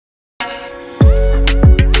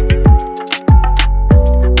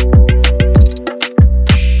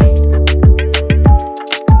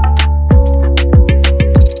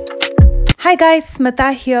guys,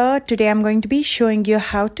 Smitha here. Today I'm going to be showing you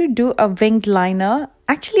how to do a winged liner.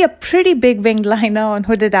 Actually a pretty big winged liner on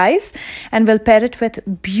hooded eyes, and we'll pair it with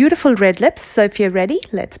beautiful red lips. So if you're ready,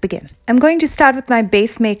 let's begin. I'm going to start with my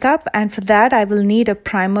base makeup, and for that I will need a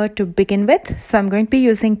primer to begin with. So I'm going to be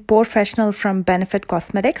using Professional from Benefit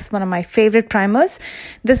Cosmetics, one of my favorite primers.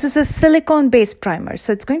 This is a silicone based primer,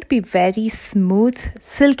 so it's going to be very smooth,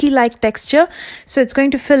 silky like texture. So it's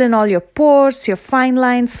going to fill in all your pores, your fine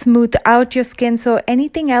lines, smooth out your skin, so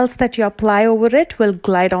anything else that you apply over it will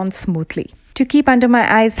glide on smoothly. To keep under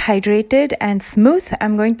my eyes hydrated and smooth,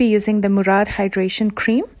 I'm going to be using the Murad Hydration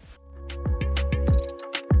Cream.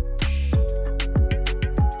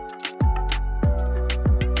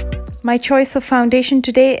 My choice of foundation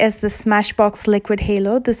today is the Smashbox Liquid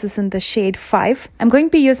Halo. This is in the shade 5. I'm going to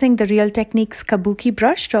be using the Real Techniques Kabuki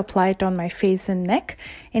brush to apply it on my face and neck.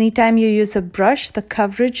 Anytime you use a brush, the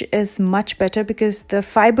coverage is much better because the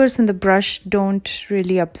fibers in the brush don't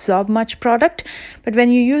really absorb much product. But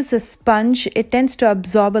when you use a sponge, it tends to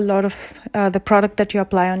absorb a lot of the product that you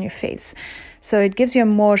apply on your face. So it gives you a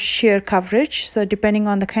more sheer coverage. So depending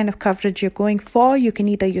on the kind of coverage you're going for, you can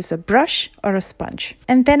either use a brush or a sponge.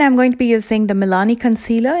 And then I'm going to be using the Milani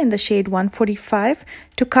Concealer in the shade 145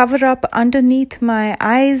 to cover up underneath my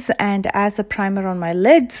eyes and as a primer on my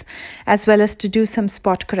lids, as well as to do some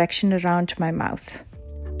spot correction around my mouth.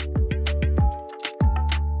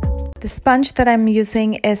 The sponge that I'm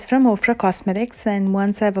using is from Ofra Cosmetics, and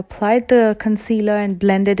once I've applied the concealer and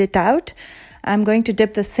blended it out, I'm going to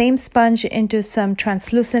dip the same sponge into some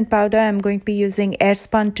translucent powder. I'm going to be using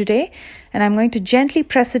Airspun today, and I'm going to gently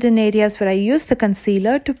press it in areas where I use the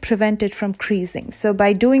concealer to prevent it from creasing. So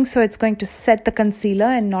by doing so, it's going to set the concealer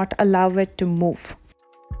and not allow it to move.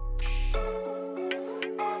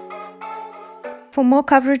 For more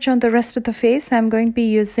coverage on the rest of the face, I'm going to be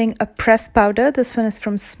using a pressed powder. This one is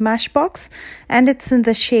from Smashbox, and it's in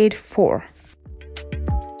the shade 4.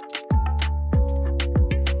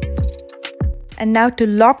 And now to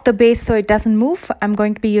lock the base so it doesn't move, I'm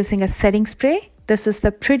going to be using a setting spray. This is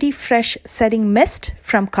the Pretty Fresh Setting Mist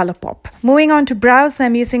from Colourpop. Moving on to brows,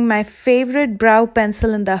 I'm using my favorite brow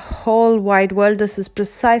pencil in the whole wide world. This is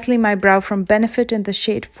precisely my brow from Benefit in the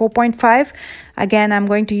shade 4.5. Again, I'm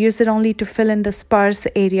going to use it only to fill in the sparse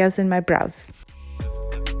areas in my brows.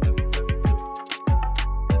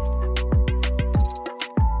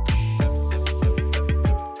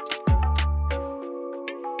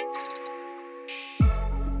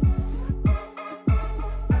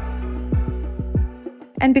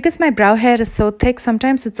 And because my brow hair is so thick,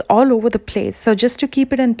 sometimes it's all over the place. So just to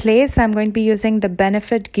keep it in place, I'm going to be using the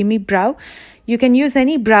Benefit Gimme Brow. You can use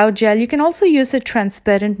any brow gel. You can also use a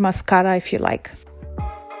transparent mascara if you like.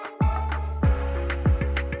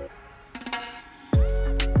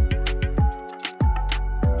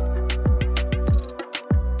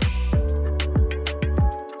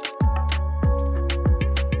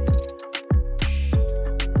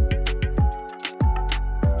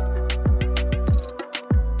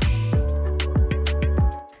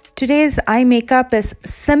 Today's eye makeup is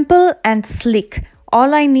simple and sleek.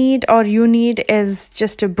 All I need or you need is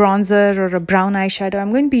just a bronzer or a brown eyeshadow.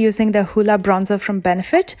 I'm going to be using the Hoola bronzer from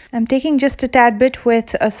Benefit. I'm taking just a tad bit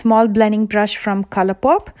with a small blending brush from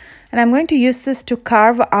Colourpop, and I'm going to use this to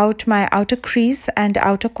carve out my outer crease and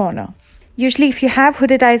outer corner. Usually if you have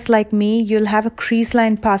hooded eyes like me, you'll have a crease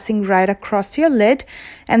line passing right across your lid,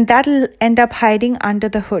 and that'll end up hiding under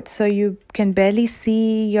the hood, so you can barely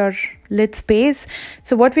see your lid space.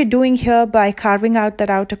 So what we're doing here by carving out that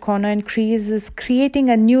outer corner and crease is creating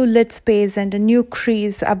a new lid space and a new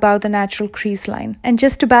crease above the natural crease line. And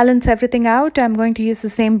just to balance everything out, I'm going to use the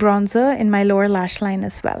same bronzer in my lower lash line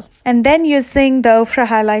as well. And then using the Ofra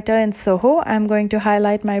highlighter in Soho, I'm going to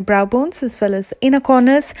highlight my brow bones as well as inner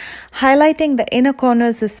corners. Highlighting the inner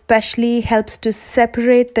corners especially helps to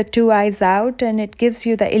separate the two eyes out, and it gives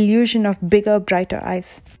you the illusion of bigger, brighter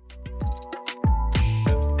eyes.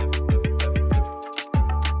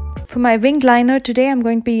 For my winged liner today, I'm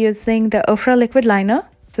going to be using the Ofra liquid liner.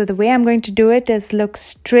 So the way I'm going to do it is look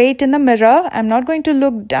straight in the mirror. I'm not going to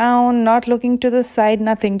look down, not looking to the side,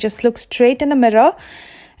 nothing. Just look straight in the mirror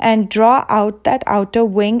and draw out that outer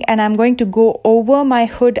wing, and I'm going to go over my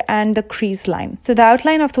hood and the crease line. So the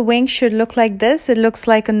outline of the wing should look like this. It looks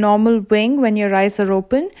like a normal wing when your eyes are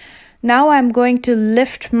open. Now I'm going to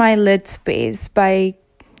lift my lid space by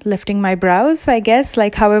lifting my brows, I guess,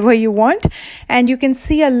 like however you want. And you can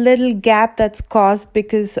see a little gap that's caused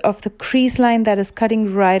because of the crease line that is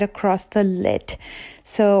cutting right across the lid.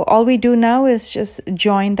 So all we do now is just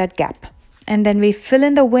join that gap. And then we fill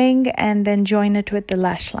in the wing and then join it with the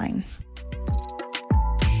lash line.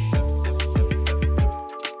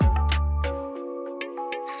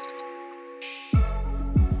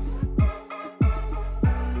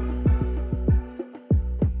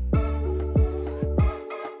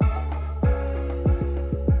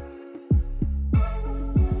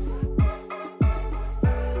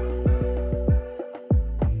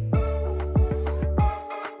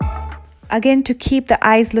 Again, to keep the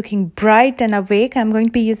eyes looking bright and awake, I'm going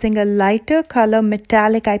to be using a lighter color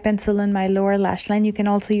metallic eye pencil in my lower lash line. You can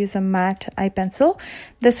also use a matte eye pencil.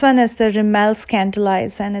 This one is the Rimmel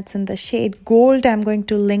Scandalize and it's in the shade Gold. I'm going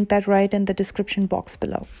to link that right in the description box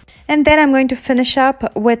below. And then I'm going to finish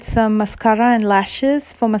up with some mascara and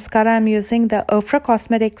lashes. For mascara, I'm using the Ofra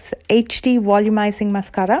Cosmetics HD Volumizing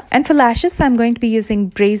Mascara. And for lashes, I'm going to be using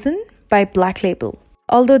Brazen by Black Label.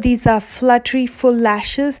 Although these are fluttery full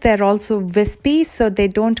lashes, they're also wispy, so they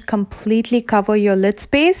don't completely cover your lid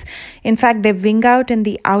space. In fact, they wing out in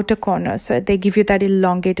the outer corner, so they give you that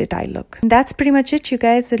elongated eye look. And that's pretty much it, you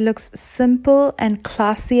guys. It looks simple and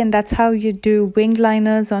classy, and that's how you do winged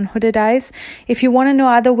liners on hooded eyes. If you want to know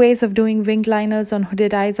other ways of doing winged liners on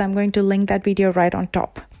hooded eyes, I'm going to link that video right on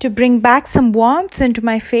top. To bring back some warmth into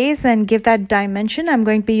my face and give that dimension, I'm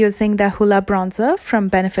going to be using the Hoola Bronzer from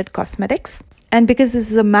Benefit Cosmetics. And because this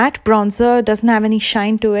is a matte bronzer, doesn't have any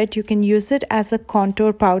shine to it, you can use it as a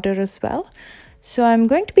contour powder as well. So I'm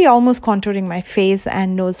going to be almost contouring my face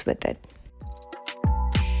and nose with it.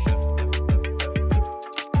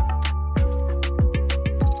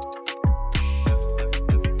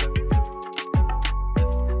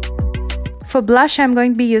 For blush, I'm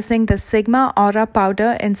going to be using the Sigma Aura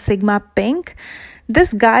powder in Sigma Pink.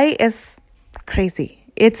 This guy is crazy.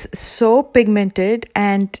 It's so pigmented,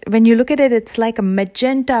 and when you look at it, it's like a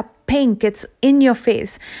magenta pink. It's in your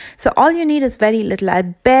face. So all you need is very little. I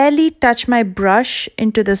barely touch my brush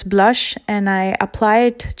into this blush and I apply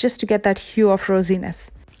it just to get that hue of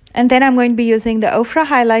rosiness. And then I'm going to be using the Ofra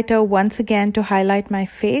highlighter once again to highlight my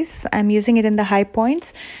face. I'm using it in the high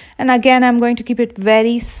points. And again, I'm going to keep it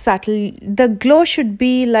very subtle. The glow should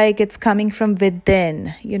be like it's coming from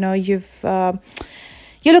within. You know,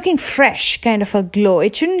 you're looking fresh, kind of a glow.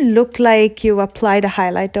 It shouldn't look like you've applied a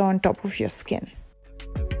highlighter on top of your skin.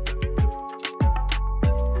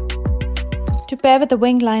 To pair with the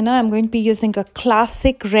winged liner, I'm going to be using a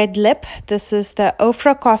classic red lip. This is the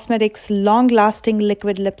Ofra Cosmetics Long Lasting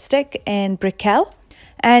Liquid Lipstick in Brickell.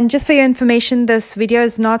 And just for your information, this video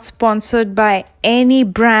is not sponsored by any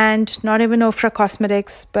brand, not even Ofra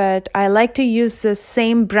Cosmetics, but I like to use the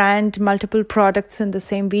same brand, multiple products in the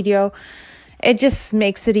same video. It just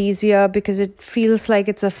makes it easier because it feels like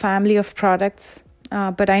it's a family of products.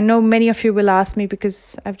 But I know many of you will ask me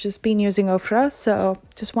because I've just been using Ofra. So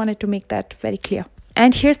just wanted to make that very clear.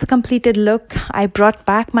 And here's the completed look. I brought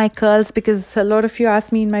back my curls because a lot of you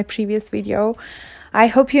asked me in my previous video. I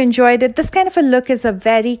hope you enjoyed it. This kind of a look is a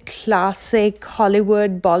very classic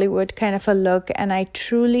Hollywood, Bollywood kind of a look. And I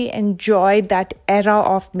truly enjoyed that era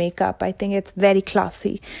of makeup. I think it's very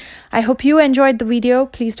classy. I hope you enjoyed the video.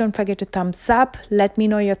 Please don't forget to thumbs up. Let me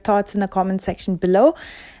know your thoughts in the comment section below.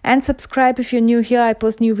 And subscribe if you're new here. I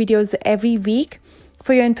post new videos every week.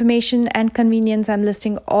 For your information and convenience, I'm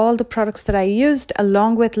listing all the products that I used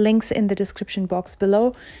along with links in the description box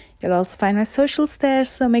below. You'll also find my socials there,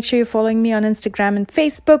 so make sure you're following me on Instagram and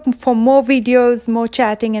Facebook for more videos, more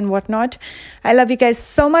chatting and whatnot. I love you guys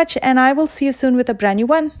so much, and I will see you soon with a brand new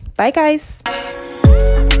one. Bye guys.